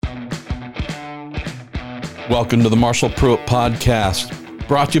Welcome to the Marshall Pruitt Podcast,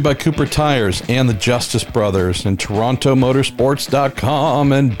 brought to you by Cooper Tires and the Justice Brothers and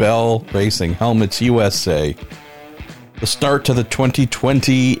TorontoMotorsports.com and Bell Racing Helmets USA. The start to the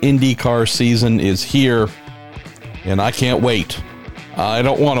 2020 IndyCar season is here, and I can't wait. I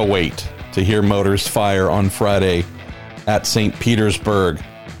don't want to wait to hear motors fire on Friday at St. Petersburg.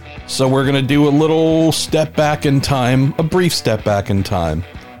 So we're going to do a little step back in time, a brief step back in time,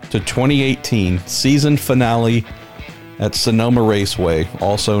 to 2018 season finale at Sonoma Raceway,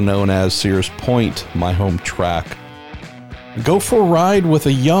 also known as Sears Point, my home track. Go for a ride with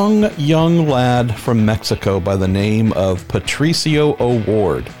a young lad from Mexico by the name of Patricio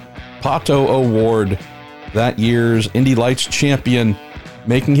O'Ward. Pato O'Ward, that year's Indy Lights champion,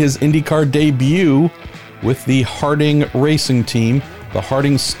 making his IndyCar debut with the Harding Racing team, the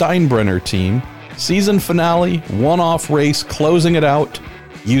Harding Steinbrenner team. Season finale, one-off race, closing it out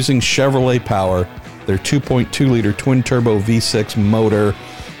using Chevrolet power, their 2.2-liter twin-turbo V6 motor,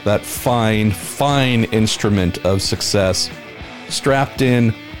 that fine instrument of success. Strapped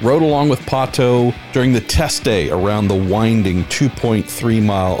in, rode along with Pato during the test day around the winding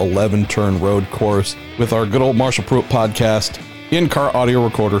 2.3-mile 11-turn road course with our good old Marshall Pruitt podcast in-car audio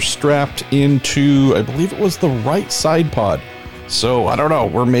recorder strapped into, I believe it was the right side pod. So, I don't know,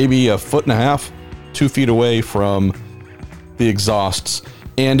 we're maybe a foot and a half, 2 feet away from the exhausts.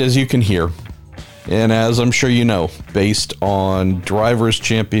 And as you can hear, and as I'm sure you know, based on drivers'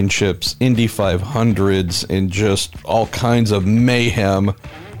 championships, Indy 500s, and just all kinds of mayhem,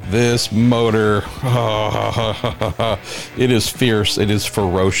 this motor, it is fierce, it is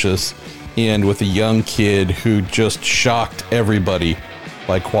ferocious, and with a young kid who just shocked everybody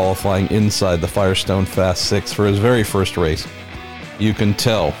by qualifying inside the Firestone Fast 6 for his very first race. You can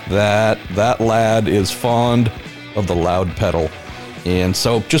tell that that lad is fond of the loud pedal. And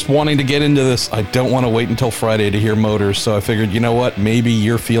so just wanting to get into this, I don't want to wait until Friday to hear motors. So I figured, you know what, maybe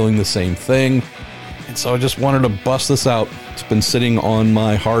you're feeling the same thing. And so I just wanted to bust this out. It's been sitting on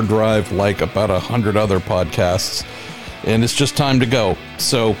my hard drive like about 100 other podcasts, and it's just time to go.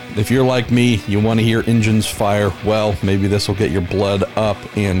 So if you're like me, you want to hear engines fire, well, maybe this will get your blood up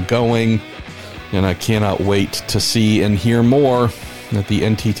and going. And I cannot wait to see and hear more at the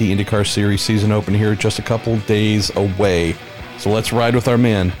NTT IndyCar Series season open here just a couple days away. So let's ride with our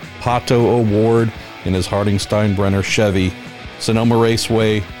man, Pato O'Ward, in his Harding Steinbrenner Chevy. Sonoma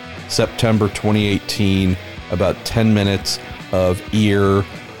Raceway, September 2018. About 10 minutes of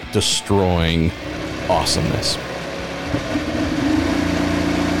ear-destroying awesomeness.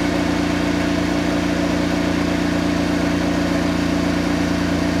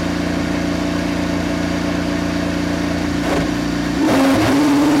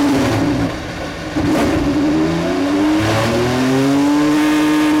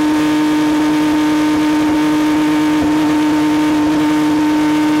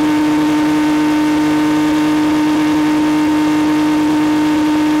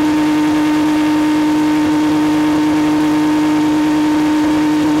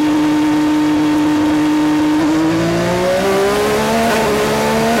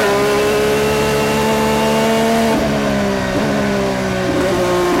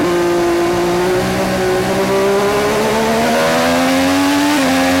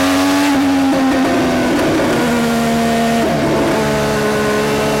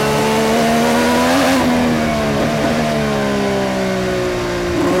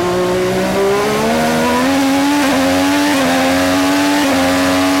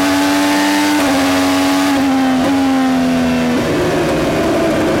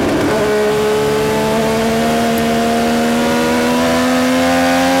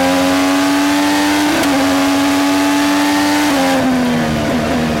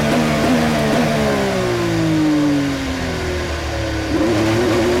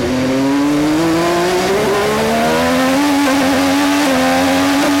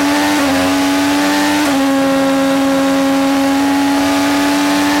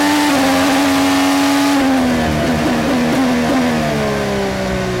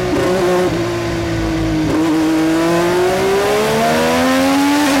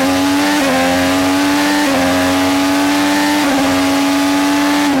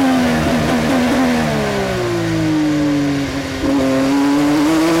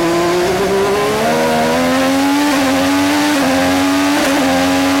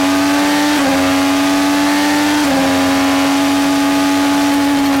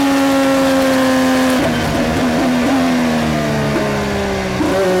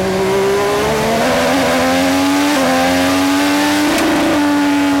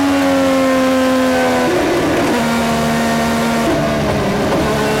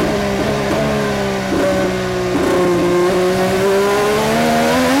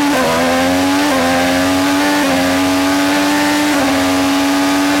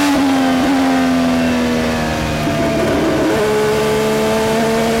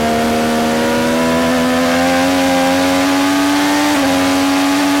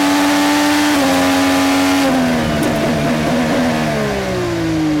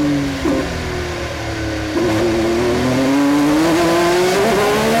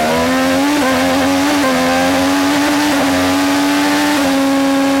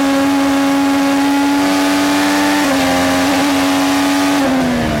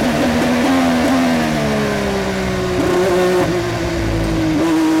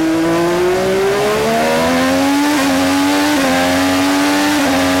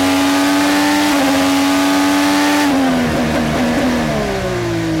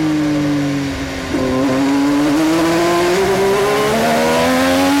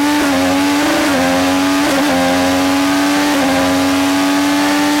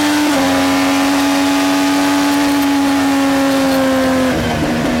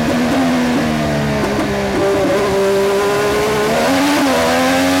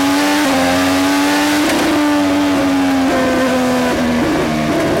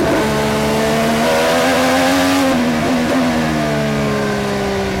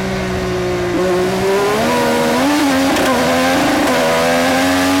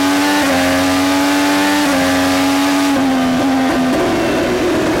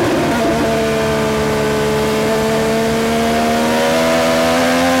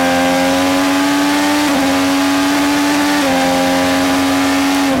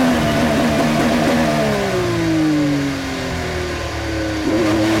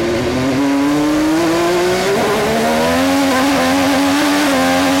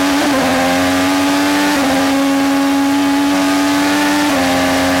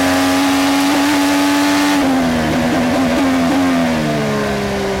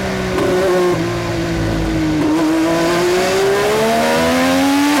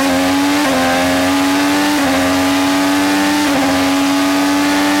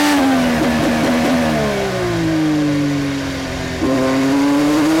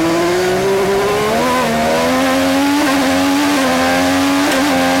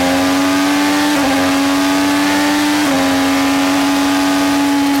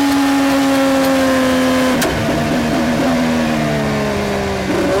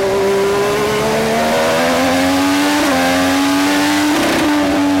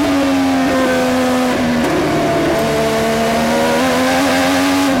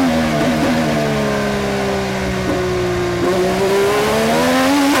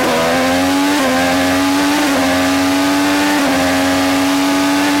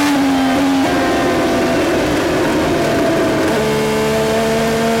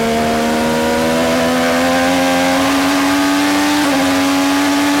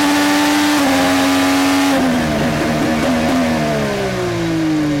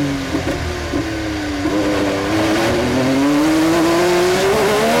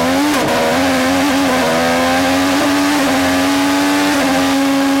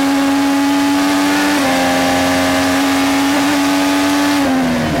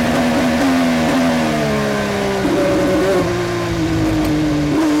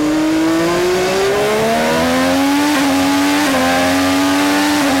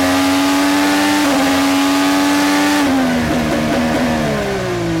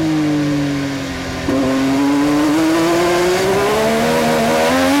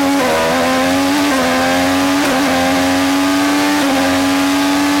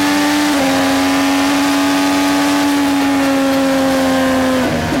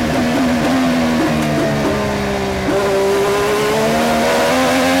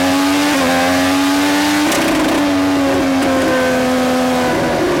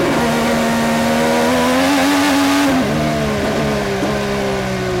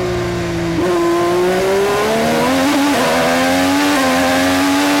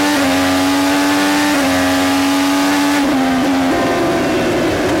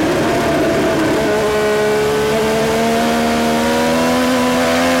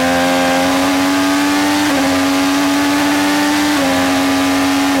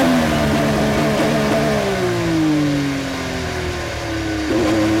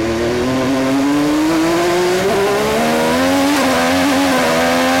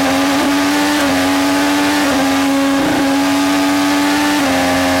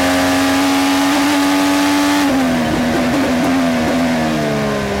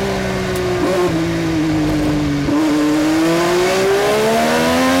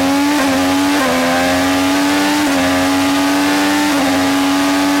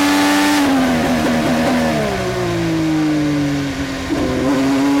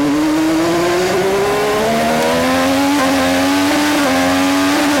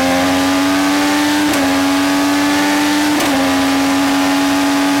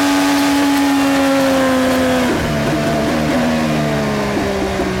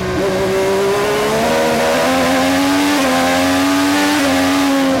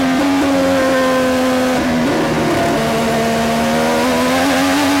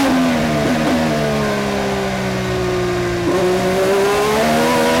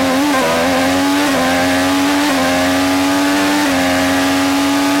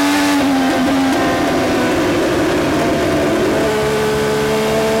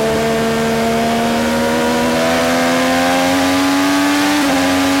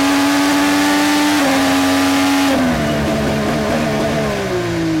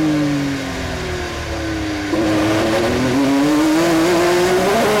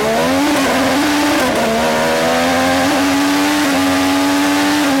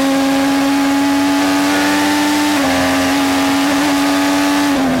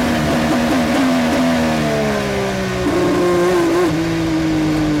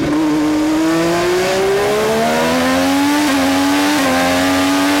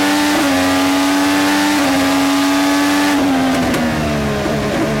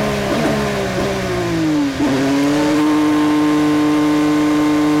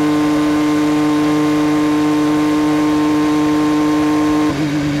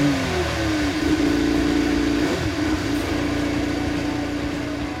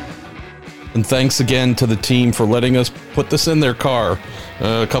 And thanks again to the team for letting us put this in their car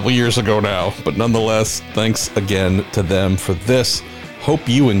a couple years ago now. But nonetheless, thanks again to them for this. Hope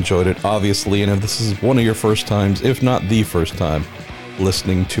you enjoyed it, obviously. And if this is one of your first times, if not the first time,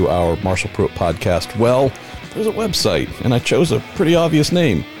 listening to our Marshall Pruitt podcast, well, there's a website, and I chose a pretty obvious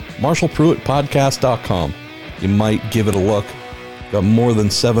name, marshallpruittpodcast.com. You might give it a look. Got more than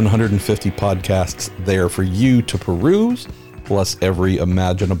 750 podcasts there for you to peruse, plus every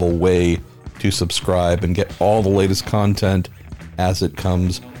imaginable way to subscribe and get all the latest content as it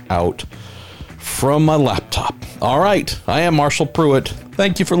comes out from my laptop. All right, I am Marshall Pruitt.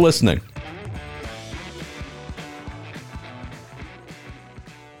 Thank you for listening.